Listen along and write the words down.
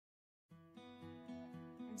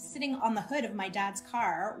Sitting on the hood of my dad's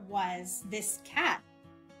car was this cat.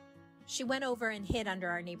 She went over and hid under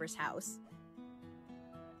our neighbor's house.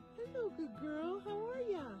 Hello, good girl. How are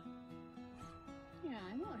ya? Yeah,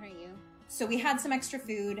 I won't hurt you. So we had some extra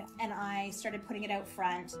food and I started putting it out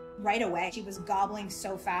front right away. She was gobbling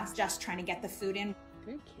so fast, just trying to get the food in.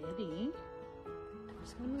 Good kitty.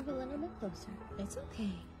 Just gonna move a little bit closer. It's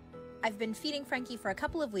okay. I've been feeding Frankie for a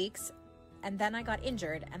couple of weeks, and then I got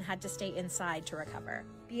injured and had to stay inside to recover.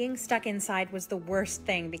 Being stuck inside was the worst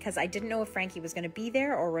thing because I didn't know if Frankie was going to be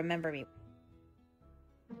there or remember me.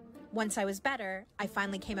 Once I was better, I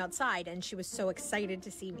finally came outside and she was so excited to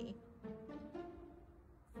see me.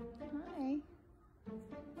 Hi. Do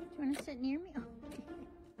you want to sit near me? Oh.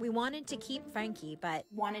 We wanted to keep Frankie, but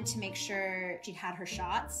Wanted to make sure she'd had her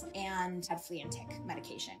shots and had flea and tick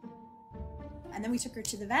medication. And then we took her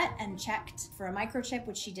to the vet and checked for a microchip,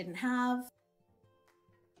 which she didn't have.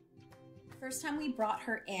 First time we brought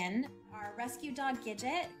her in, our rescue dog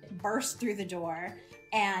Gidget burst through the door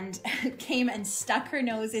and came and stuck her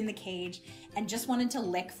nose in the cage and just wanted to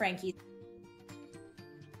lick Frankie.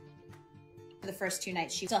 For the first 2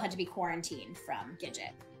 nights, she still had to be quarantined from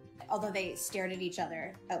Gidget, although they stared at each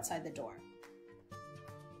other outside the door.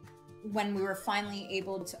 When we were finally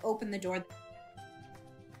able to open the door,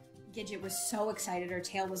 Gidget was so excited, her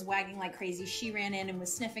tail was wagging like crazy. She ran in and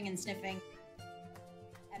was sniffing and sniffing.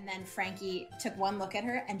 And then Frankie took one look at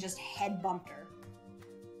her and just head bumped her.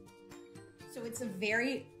 So it's a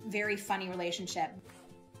very, very funny relationship.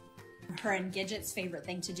 Her and Gidget's favorite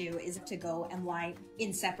thing to do is to go and lie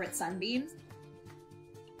in separate sunbeams.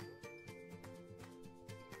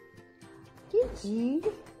 Gidget,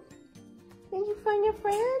 did you find your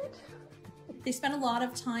friend? They spend a lot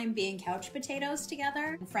of time being couch potatoes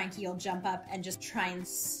together. Frankie will jump up and just try and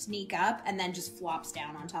sneak up and then just flops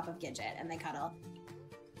down on top of Gidget and they cuddle.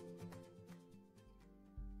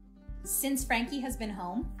 Since Frankie has been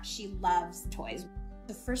home, she loves toys.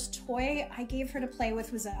 The first toy I gave her to play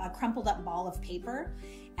with was a crumpled up ball of paper,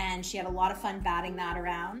 and she had a lot of fun batting that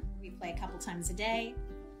around. We play a couple times a day.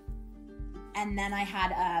 And then I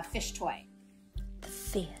had a fish toy. The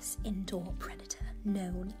fierce indoor predator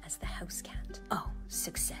known as the house cat. Oh,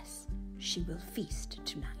 success. She will feast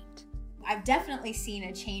tonight. I've definitely seen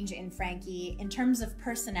a change in Frankie. In terms of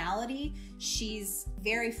personality, she's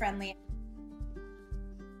very friendly.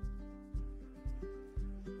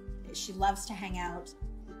 She loves to hang out.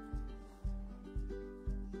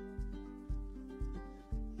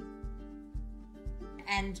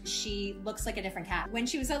 And she looks like a different cat. When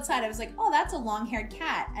she was outside, I was like, oh, that's a long-haired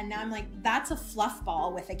cat. And now I'm like, that's a fluff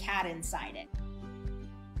ball with a cat inside it.